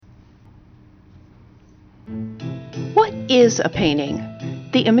What is a painting?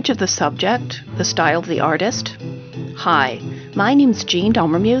 The image of the subject? The style of the artist? Hi, my name's Jean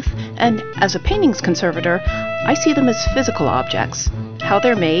Dalmermuth, and as a paintings conservator, I see them as physical objects, how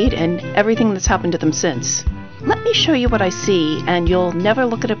they're made, and everything that's happened to them since. Let me show you what I see, and you'll never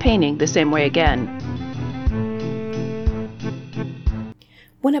look at a painting the same way again.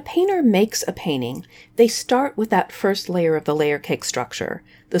 When a painter makes a painting, they start with that first layer of the layer cake structure,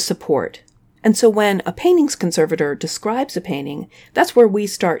 the support. And so when a paintings conservator describes a painting, that's where we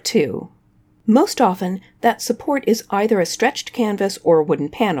start too. Most often, that support is either a stretched canvas or a wooden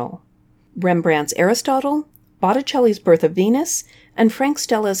panel. Rembrandt's Aristotle, Botticelli's Birth of Venus, and Frank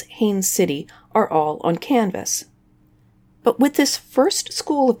Stella's Haines City are all on canvas. But with this first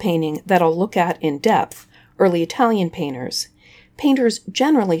school of painting that I'll look at in depth, early Italian painters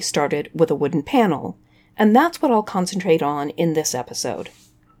generally started with a wooden panel, and that's what I'll concentrate on in this episode.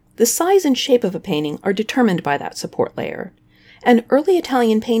 The size and shape of a painting are determined by that support layer, and early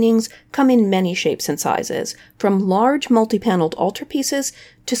Italian paintings come in many shapes and sizes, from large multi-paneled altarpieces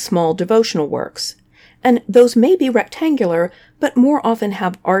to small devotional works, and those may be rectangular, but more often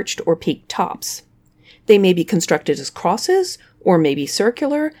have arched or peaked tops. They may be constructed as crosses, or may be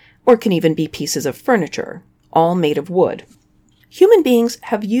circular, or can even be pieces of furniture, all made of wood. Human beings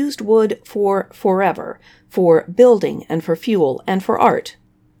have used wood for forever, for building and for fuel and for art.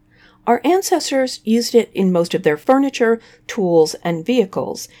 Our ancestors used it in most of their furniture, tools, and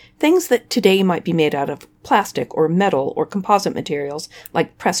vehicles, things that today might be made out of plastic or metal or composite materials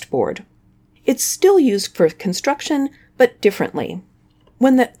like pressed board. It's still used for construction, but differently.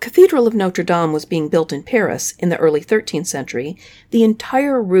 When the Cathedral of Notre Dame was being built in Paris in the early 13th century, the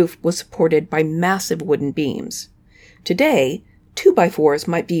entire roof was supported by massive wooden beams. Today, 2x4s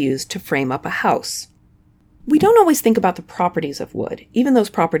might be used to frame up a house. We don't always think about the properties of wood, even those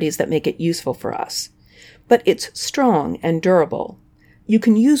properties that make it useful for us. But it's strong and durable. You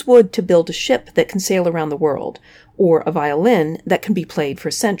can use wood to build a ship that can sail around the world, or a violin that can be played for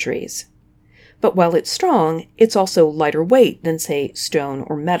centuries. But while it's strong, it's also lighter weight than, say, stone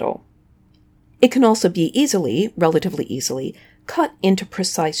or metal. It can also be relatively easily, cut into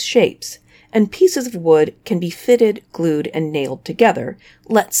precise shapes, and pieces of wood can be fitted, glued, and nailed together,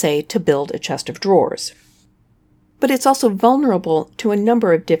 let's say to build a chest of drawers. But it's also vulnerable to a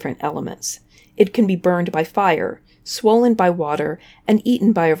number of different elements. It can be burned by fire, swollen by water, and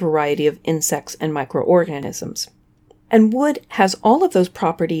eaten by a variety of insects and microorganisms. And wood has all of those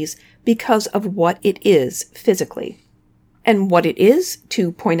properties because of what it is physically. And what it is,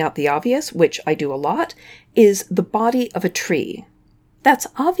 to point out the obvious, which I do a lot, is the body of a tree. That's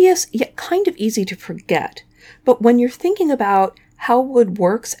obvious, yet kind of easy to forget. But when you're thinking about how wood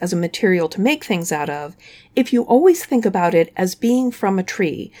works as a material to make things out of, if you always think about it as being from a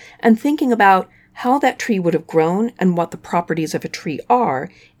tree, and thinking about how that tree would have grown and what the properties of a tree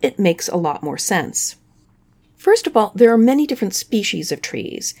are, it makes a lot more sense. First of all, there are many different species of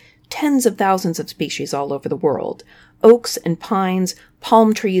trees, tens of thousands of species all over the world, oaks and pines,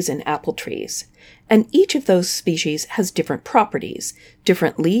 palm trees and apple trees. And each of those species has different properties,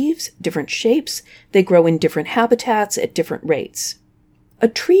 different leaves, different shapes. They grow in different habitats at different rates. A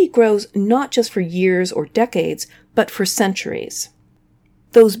tree grows not just for years or decades, but for centuries.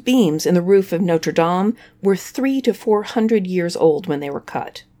 Those beams in the roof of Notre Dame were 300 to 400 years old when they were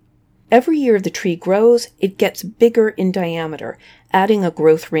cut. Every year the tree grows, it gets bigger in diameter, adding a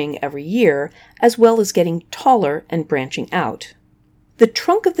growth ring every year, as well as getting taller and branching out. The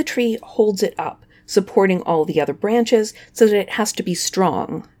trunk of the tree holds it up, supporting all the other branches so that it has to be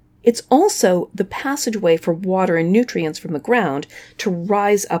strong. It's also the passageway for water and nutrients from the ground to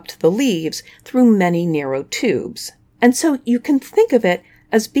rise up to the leaves through many narrow tubes. And so you can think of it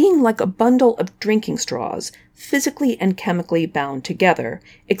as being like a bundle of drinking straws, physically and chemically bound together,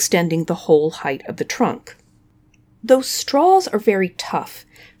 extending the whole height of the trunk. Those straws are very tough.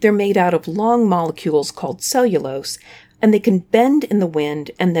 They're made out of long molecules called cellulose, and they can bend in the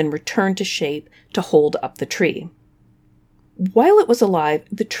wind and then return to shape to hold up the tree. While it was alive,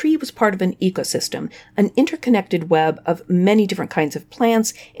 the tree was part of an ecosystem, an interconnected web of many different kinds of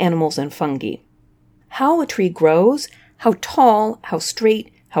plants, animals, and fungi. How a tree grows, how tall, how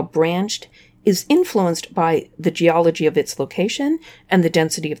straight, how branched, is influenced by the geology of its location and the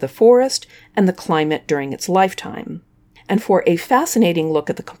density of the forest and the climate during its lifetime. And for a fascinating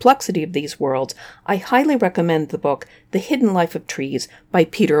look at the complexity of these worlds, I highly recommend the book The Hidden Life of Trees by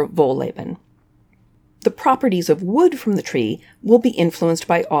Peter Wohlleben. The properties of wood from the tree will be influenced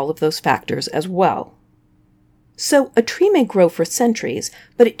by all of those factors as well. So a tree may grow for centuries,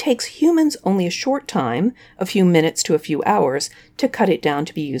 but it takes humans only a short time, a few minutes to a few hours, to cut it down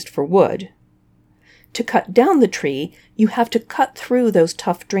to be used for wood. To cut down the tree, you have to cut through those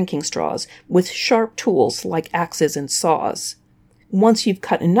tough drinking straws with sharp tools like axes and saws. Once you've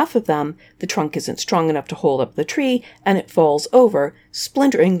cut enough of them, the trunk isn't strong enough to hold up the tree, and it falls over,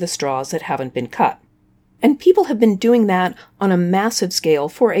 splintering the straws that haven't been cut. And people have been doing that on a massive scale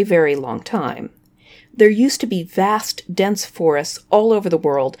for a very long time. There used to be vast, dense forests all over the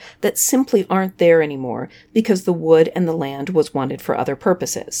world that simply aren't there anymore because the wood and the land was wanted for other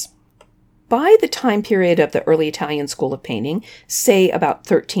purposes. By the time period of the early Italian school of painting, say about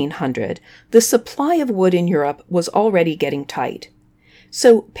 1300, the supply of wood in Europe was already getting tight.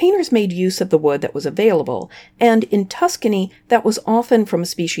 So painters made use of the wood that was available, and in Tuscany that was often from a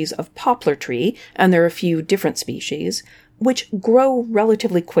species of poplar tree, and there are a few different species, which grow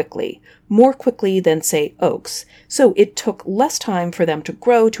relatively quickly, more quickly than, say, oaks, so it took less time for them to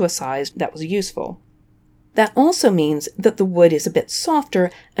grow to a size that was useful. That also means that the wood is a bit softer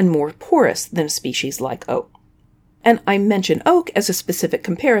and more porous than a species like oak. And I mention oak as a specific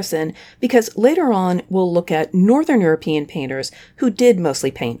comparison because later on we'll look at Northern European painters who did mostly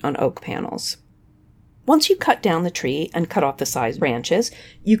paint on oak panels. Once you cut down the tree and cut off the side branches,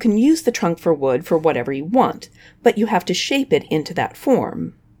 you can use the trunk for wood for whatever you want, but you have to shape it into that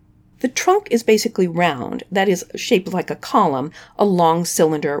form. The trunk is basically round, that is, shaped like a column, a long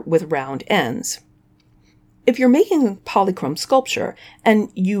cylinder with round ends. If you're making a polychrome sculpture and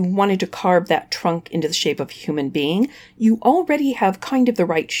you wanted to carve that trunk into the shape of a human being, you already have kind of the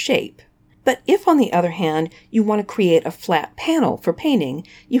right shape. But if, on the other hand, you want to create a flat panel for painting,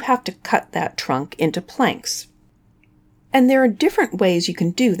 you have to cut that trunk into planks. And there are different ways you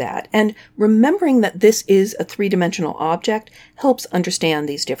can do that, and remembering that this is a three-dimensional object helps understand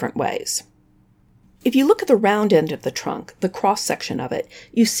these different ways. If you look at the round end of the trunk, the cross-section of it,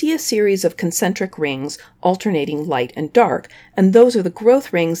 you see a series of concentric rings alternating light and dark, and those are the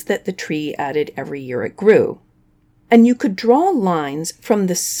growth rings that the tree added every year it grew. And you could draw lines from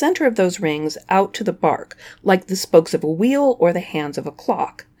the center of those rings out to the bark, like the spokes of a wheel or the hands of a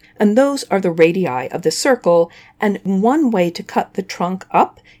clock. And those are the radii of the circle, and one way to cut the trunk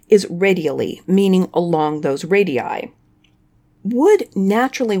up is radially, meaning along those radii. Wood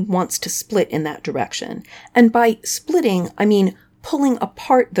naturally wants to split in that direction, and by splitting, I mean pulling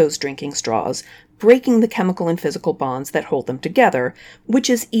apart those drinking straws, breaking the chemical and physical bonds that hold them together, which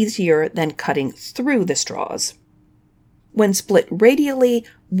is easier than cutting through the straws. When split radially,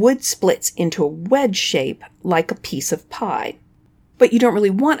 wood splits into a wedge shape like a piece of pie. But you don't really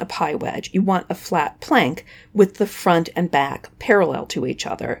want a pie wedge, you want a flat plank with the front and back parallel to each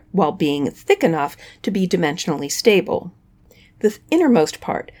other, while being thick enough to be dimensionally stable. The innermost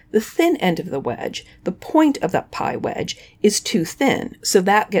part, the thin end of the wedge, the point of that pie wedge, is too thin, so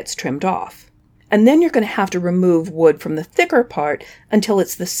that gets trimmed off. And then you're going to have to remove wood from the thicker part until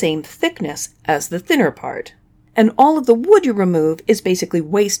it's the same thickness as the thinner part. And all of the wood you remove is basically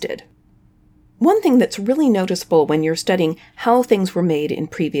wasted. One thing that's really noticeable when you're studying how things were made in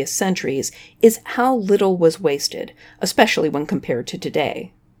previous centuries is how little was wasted, especially when compared to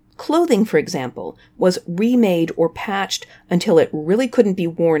today. Clothing, for example, was remade or patched until it really couldn't be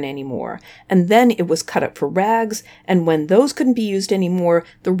worn anymore, and then it was cut up for rags, and when those couldn't be used anymore,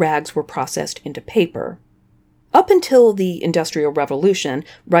 the rags were processed into paper. Up until the Industrial Revolution,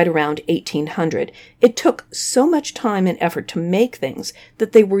 right around 1800, it took so much time and effort to make things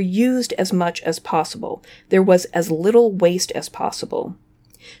that they were used as much as possible. There was as little waste as possible.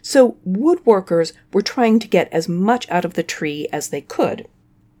 So woodworkers were trying to get as much out of the tree as they could.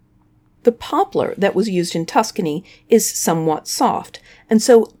 The poplar that was used in Tuscany is somewhat soft, and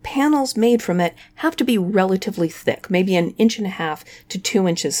so panels made from it have to be relatively thick, maybe 1.5 to 2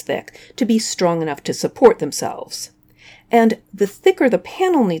 inches thick, to be strong enough to support themselves. And the thicker the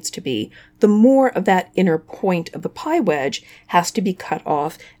panel needs to be, the more of that inner point of the pie wedge has to be cut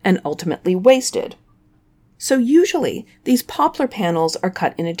off and ultimately wasted. So usually, these poplar panels are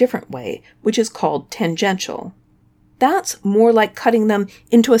cut in a different way, which is called tangential. That's more like cutting them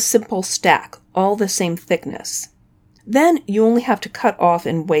into a simple stack, all the same thickness. Then you only have to cut off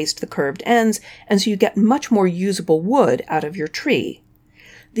and waste the curved ends, and so you get much more usable wood out of your tree.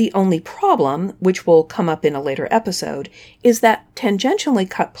 The only problem, which will come up in a later episode, is that tangentially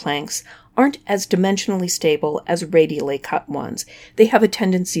cut planks aren't as dimensionally stable as radially cut ones. They have a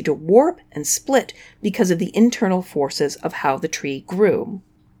tendency to warp and split because of the internal forces of how the tree grew.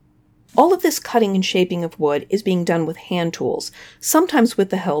 All of this cutting and shaping of wood is being done with hand tools, sometimes with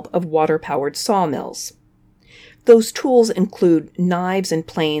the help of water-powered sawmills. Those tools include knives and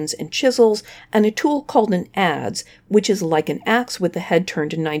planes and chisels, and a tool called an adze, which is like an axe with the head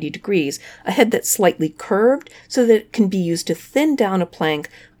turned 90 degrees, a head that's slightly curved so that it can be used to thin down a plank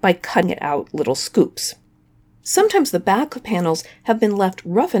by cutting it out little scoops. Sometimes the back of panels have been left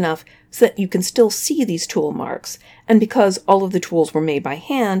rough enough so that you can still see these tool marks, and because all of the tools were made by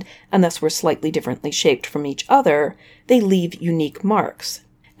hand and thus were slightly differently shaped from each other, they leave unique marks,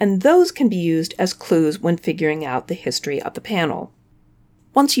 and those can be used as clues when figuring out the history of the panel.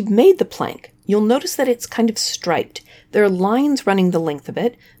 Once you've made the plank, you'll notice that it's kind of striped. There are lines running the length of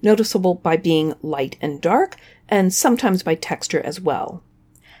it, noticeable by being light and dark, and sometimes by texture as well.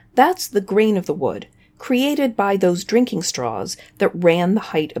 That's the grain of the wood, created by those drinking straws that ran the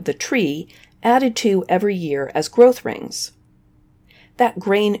height of the tree, added to every year as growth rings. That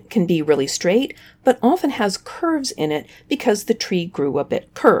grain can be really straight, but often has curves in it because the tree grew a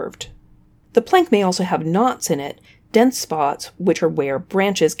bit curved. The plank may also have knots in it, dense spots, which are where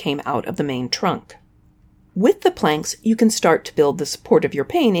branches came out of the main trunk. With the planks, you can start to build the support of your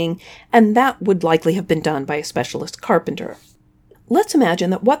painting, and that would likely have been done by a specialist carpenter. Let's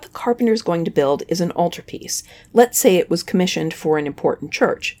imagine that what the carpenter is going to build is an altarpiece. Let's say it was commissioned for an important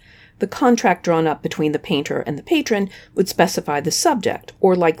church. The contract drawn up between the painter and the patron would specify the subject,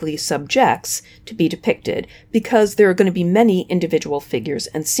 or likely subjects, to be depicted, because there are going to be many individual figures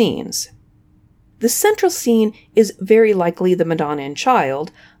and scenes. The central scene is very likely the Madonna and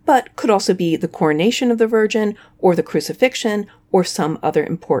Child, but could also be the coronation of the Virgin, or the crucifixion, or some other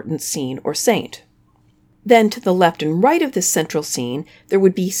important scene or saint. Then to the left and right of this central scene, there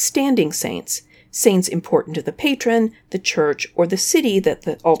would be standing saints, saints important to the patron, the church, or the city that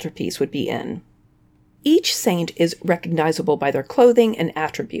the altarpiece would be in. Each saint is recognizable by their clothing and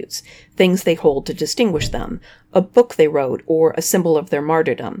attributes, things they hold to distinguish them, a book they wrote, or a symbol of their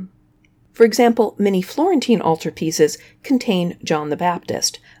martyrdom. For example, many Florentine altarpieces contain John the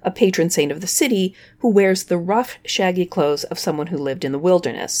Baptist, a patron saint of the city who wears the rough, shaggy clothes of someone who lived in the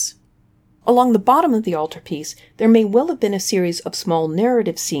wilderness. Along the bottom of the altarpiece, there may well have been a series of small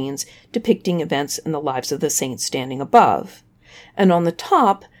narrative scenes depicting events in the lives of the saints standing above. And on the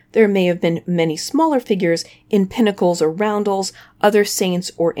top, there may have been many smaller figures in pinnacles or roundels, other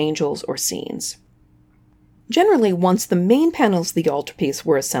saints or angels or scenes. Generally, once the main panels of the altarpiece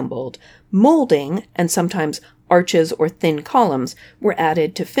were assembled, molding, and sometimes arches or thin columns, were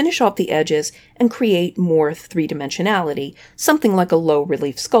added to finish off the edges and create more three-dimensionality, something like a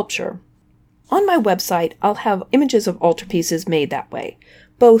low-relief sculpture. On my website, I'll have images of altarpieces made that way,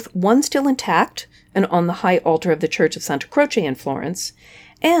 both one still intact and on the high altar of the Church of Santa Croce in Florence,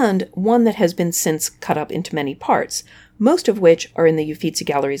 and one that has been since cut up into many parts, most of which are in the Uffizi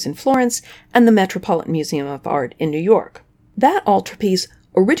Galleries in Florence and the Metropolitan Museum of Art in New York. That altarpiece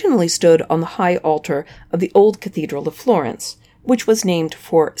originally stood on the high altar of the Old Cathedral of Florence, which was named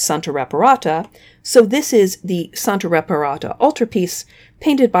for Santa Reparata, so this is the Santa Reparata altarpiece,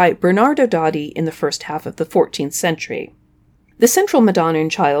 painted by Bernardo Daddi in the first half of the 14th century. The central Madonna and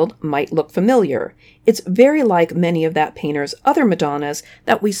Child might look familiar. It's very like many of that painter's other Madonnas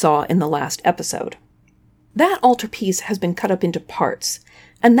that we saw in the last episode. That altarpiece has been cut up into parts,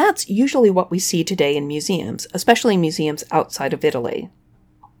 and that's usually what we see today in museums, especially museums outside of Italy.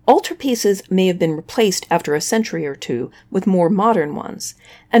 Altarpieces may have been replaced after a century or two with more modern ones,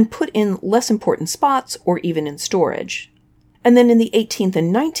 and put in less important spots or even in storage. And then in the 18th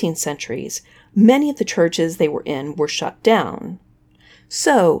and 19th centuries, many of the churches they were in were shut down.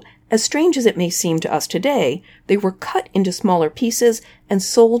 So, as strange as it may seem to us today, they were cut into smaller pieces and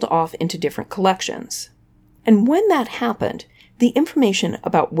sold off into different collections. And when that happened, the information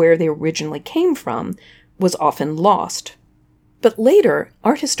about where they originally came from was often lost. But later,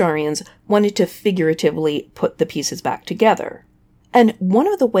 art historians wanted to figuratively put the pieces back together. And one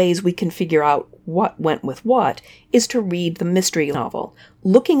of the ways we can figure out what went with what is to read the mystery novel,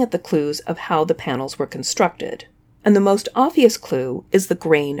 looking at the clues of how the panels were constructed. And the most obvious clue is the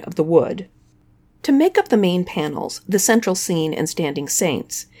grain of the wood. To make up the main panels, the central scene and standing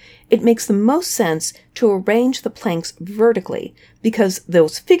saints, it makes the most sense to arrange the planks vertically, because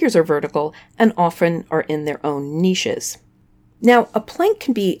those figures are vertical and often are in their own niches. Now, a plank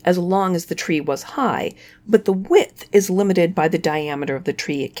can be as long as the tree was high, but the width is limited by the diameter of the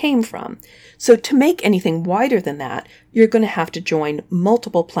tree it came from. So to make anything wider than that, you're going to have to join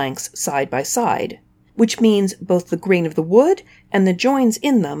multiple planks side by side, which means both the grain of the wood and the joins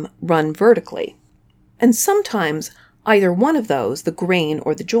in them run vertically. And sometimes either one of those, the grain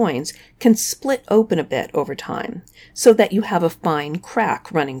or the joins, can split open a bit over time, so that you have a fine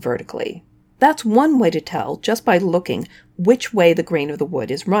crack running vertically. That's one way to tell just by looking which way the grain of the wood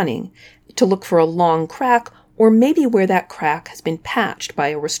is running, to look for a long crack or maybe where that crack has been patched by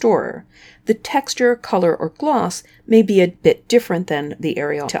a restorer. The texture, color, or gloss may be a bit different than the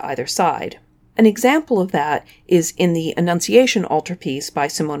area to either side. An example of that is in the Annunciation altarpiece by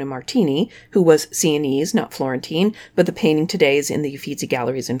Simone Martini, who was Sienese, not Florentine, but the painting today is in the Uffizi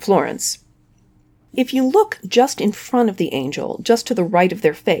Galleries in Florence. If you look just in front of the angel, just to the right of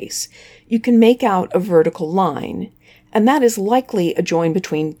their face, you can make out a vertical line, and that is likely a join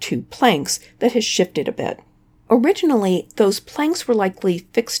between two planks that has shifted a bit. Originally, those planks were likely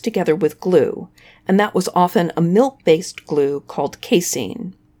fixed together with glue, and that was often a milk-based glue called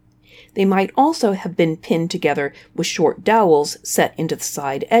casein. They might also have been pinned together with short dowels set into the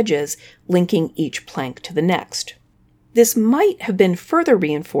side edges, linking each plank to the next. This might have been further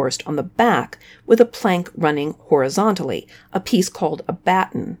reinforced on the back with a plank running horizontally, a piece called a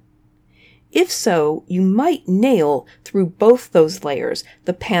batten. If so, you might nail through both those layers,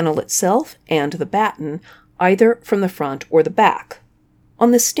 the panel itself and the batten, either from the front or the back.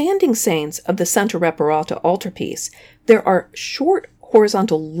 On the standing saints of the Santa Reparata altarpiece, there are short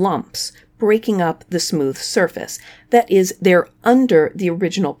horizontal lumps breaking up the smooth surface. That is, they're under the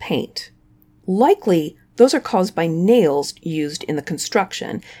original paint. Likely, those are caused by nails used in the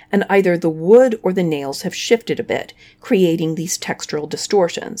construction, and either the wood or the nails have shifted a bit, creating these textural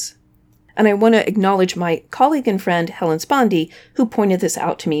distortions. And I want to acknowledge my colleague and friend Helen Spondy, who pointed this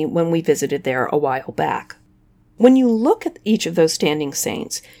out to me when we visited there a while back. When you look at each of those standing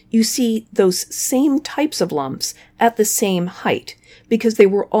saints, you see those same types of lumps at the same height, because they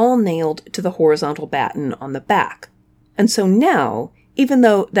were all nailed to the horizontal batten on the back. And so now, even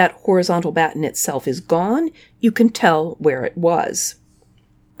though that horizontal batten itself is gone, you can tell where it was.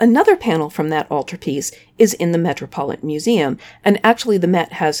 Another panel from that altarpiece is in the Metropolitan Museum, and actually the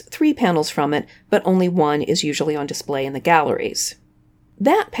Met has 3 panels from it, but only one is usually on display in the galleries.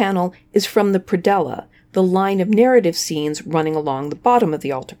 That panel is from the predella, the line of narrative scenes running along the bottom of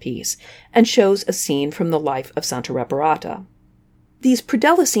the altarpiece, and shows a scene from the life of Santa Reparata. These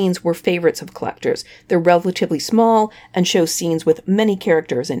predella scenes were favorites of collectors. They're relatively small and show scenes with many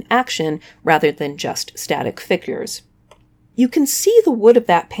characters in action rather than just static figures. You can see the wood of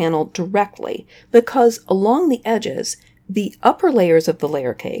that panel directly because along the edges, the upper layers of the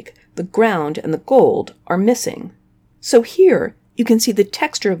layer cake, the ground and the gold, are missing. So here, you can see the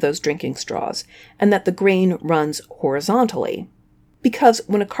texture of those drinking straws and that the grain runs horizontally. Because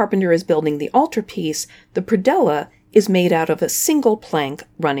when a carpenter is building the altarpiece, the predella is made out of a single plank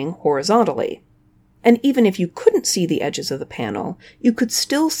running horizontally. And even if you couldn't see the edges of the panel, you could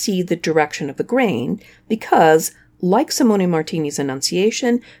still see the direction of the grain because, like Simone Martini's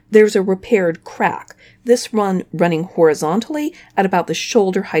Annunciation, there's a repaired crack, this running horizontally at about the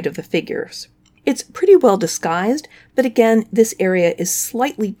shoulder height of the figures. It's pretty well disguised, but again, this area is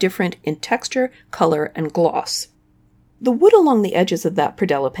slightly different in texture, color, and gloss. The wood along the edges of that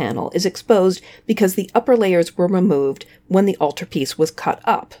predella panel is exposed because the upper layers were removed when the altarpiece was cut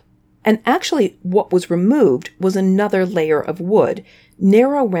up. And actually, what was removed was another layer of wood,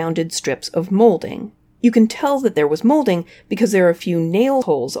 narrow rounded strips of molding. You can tell that there was molding because there are a few nail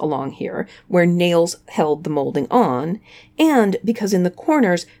holes along here where nails held the molding on, and because in the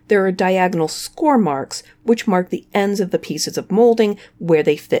corners there are diagonal score marks which mark the ends of the pieces of molding where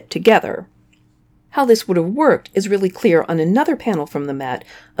they fit together. How this would have worked is really clear on another panel from the Met,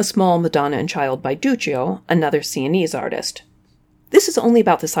 a small Madonna and Child by Duccio, another Sienese artist. This is only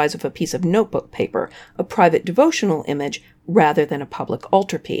about the size of a piece of notebook paper, a private devotional image rather than a public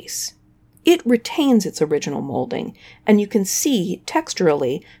altarpiece. It retains its original molding, and you can see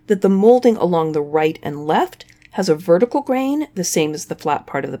texturally that the molding along the right and left has a vertical grain, the same as the flat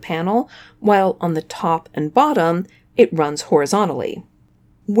part of the panel, while on the top and bottom it runs horizontally.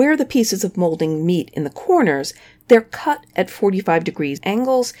 Where the pieces of molding meet in the corners, they're cut at 45 degrees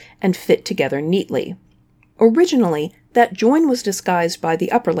angles and fit together neatly. Originally, that join was disguised by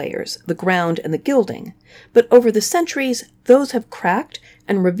the upper layers, the ground and the gilding, but over the centuries, those have cracked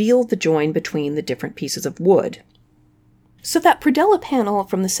and revealed the join between the different pieces of wood. So that predella panel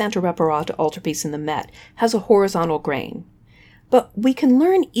from the Santa Reparata altarpiece in the Met has a horizontal grain. But we can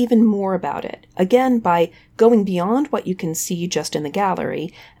learn even more about it, again by going beyond what you can see just in the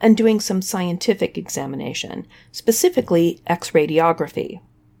gallery and doing some scientific examination, specifically X-radiography.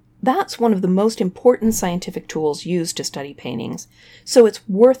 That's one of the most important scientific tools used to study paintings, so it's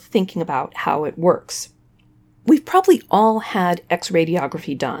worth thinking about how it works. We've probably all had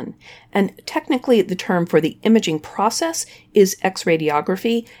X-radiography done, and technically the term for the imaging process is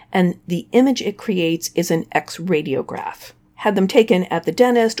X-radiography, and the image it creates is an X-radiograph. Had them taken at the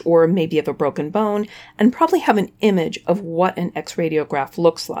dentist or maybe of a broken bone, and probably have an image of what an X-radiograph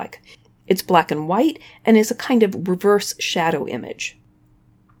looks like. It's black and white and is a kind of reverse shadow image.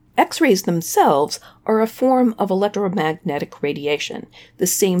 X-rays themselves are a form of electromagnetic radiation, the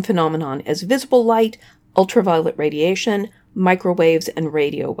same phenomenon as visible light, ultraviolet radiation, microwaves, and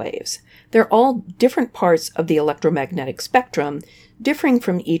radio waves. They're all different parts of the electromagnetic spectrum, differing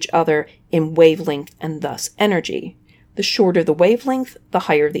from each other in wavelength and thus energy. The shorter the wavelength, the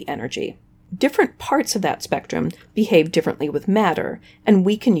higher the energy. Different parts of that spectrum behave differently with matter, and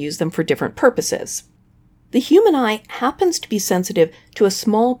we can use them for different purposes. The human eye happens to be sensitive to a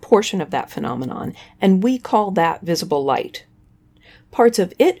small portion of that phenomenon, and we call that visible light. Parts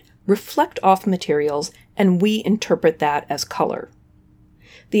of it reflect off materials, and we interpret that as color.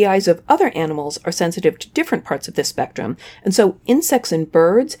 The eyes of other animals are sensitive to different parts of this spectrum, and so insects and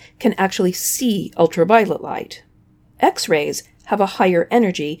birds can actually see ultraviolet light. X-rays have a higher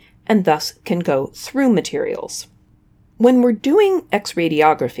energy and thus can go through materials. When we're doing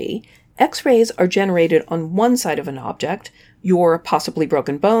X-radiography, X-rays are generated on one side of an object, your possibly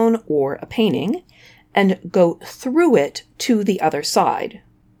broken bone or a painting, and go through it to the other side.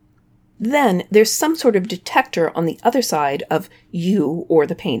 Then there's some sort of detector on the other side of you or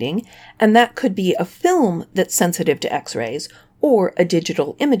the painting, and that could be a film that's sensitive to X-rays or a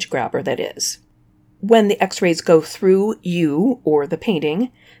digital image grabber that is. When the X-rays go through you or the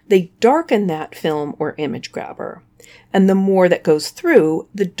painting, they darken that film or image grabber. And the more that goes through,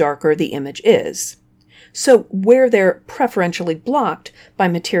 the darker the image is. So where they're preferentially blocked by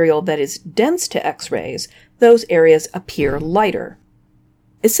material that is dense to X-rays, those areas appear lighter.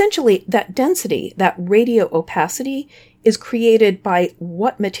 Essentially, that density, that radio opacity, is created by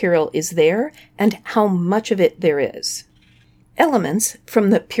what material is there and how much of it there is. Elements from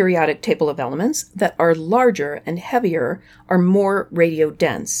the periodic table of elements that are larger and heavier are more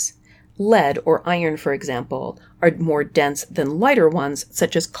radiodense. Lead or iron, for example, are more dense than lighter ones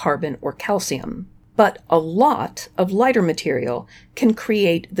such as carbon or calcium. But a lot of lighter material can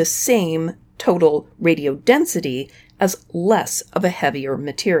create the same total radiodensity as less of a heavier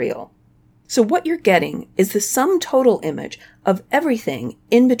material. So what you're getting is the sum total image of everything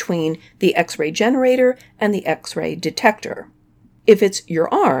in between the X-ray generator and the X-ray detector. If it's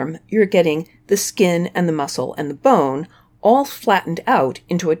your arm, you're getting the skin and the muscle and the bone all flattened out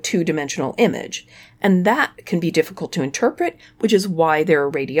into a two-dimensional image, and that can be difficult to interpret, which is why there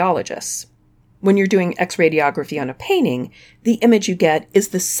are radiologists. When you're doing X-radiography on a painting, the image you get is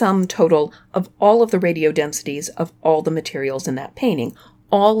the sum total of all of the radiodensities of all the materials in that painting,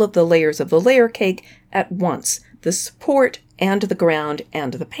 all of the layers of the layer cake at once, the support and the ground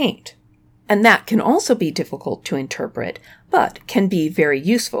and the paint. And that can also be difficult to interpret, but can be very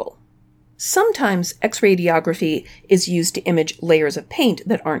useful. Sometimes X-radiography is used to image layers of paint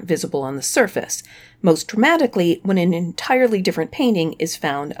that aren't visible on the surface, most dramatically when an entirely different painting is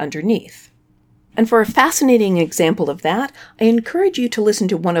found underneath. And for a fascinating example of that, I encourage you to listen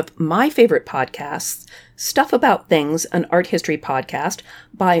to one of my favorite podcasts, Stuff About Things, an art history podcast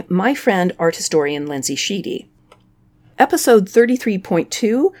by my friend art historian Lindsay Sheedy. Episode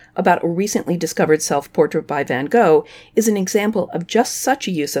 33.2, about a recently discovered self-portrait by Van Gogh, is an example of just such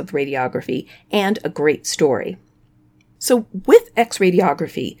a use of radiography and a great story. So with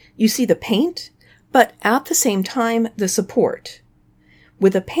X-radiography, you see the paint, but at the same time, the support.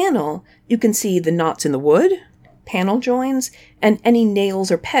 With a panel, you can see the knots in the wood, panel joins, and any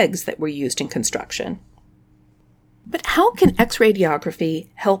nails or pegs that were used in construction. But how can X-radiography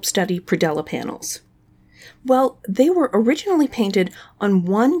help study predella panels? Well, they were originally painted on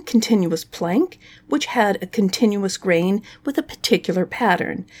one continuous plank, which had a continuous grain with a particular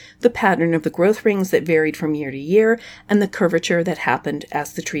pattern, the pattern of the growth rings that varied from year to year, and the curvature that happened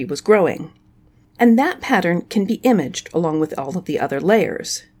as the tree was growing. And that pattern can be imaged along with all of the other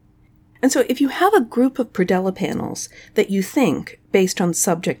layers. And so if you have a group of predella panels that you think, based on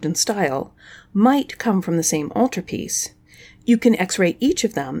subject and style, might come from the same altarpiece, you can X-ray each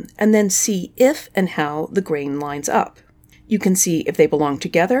of them and then see if and how the grain lines up. You can see if they belong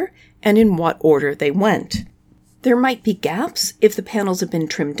together and in what order they went. There might be gaps if the panels have been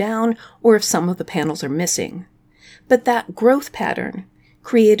trimmed down or if some of the panels are missing. But that growth pattern,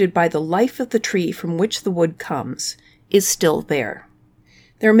 created by the life of the tree from which the wood comes, is still there.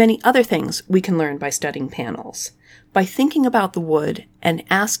 There are many other things we can learn by studying panels, by thinking about the wood and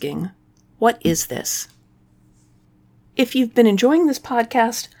asking, what is this? If you've been enjoying this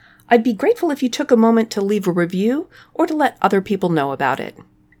podcast, I'd be grateful if you took a moment to leave a review or to let other people know about it.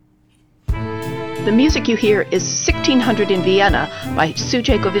 The music you hear is 1600 in Vienna by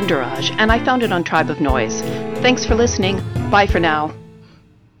Sujay Govindaraj, and I found it on Tribe of Noise. Thanks for listening. Bye for now.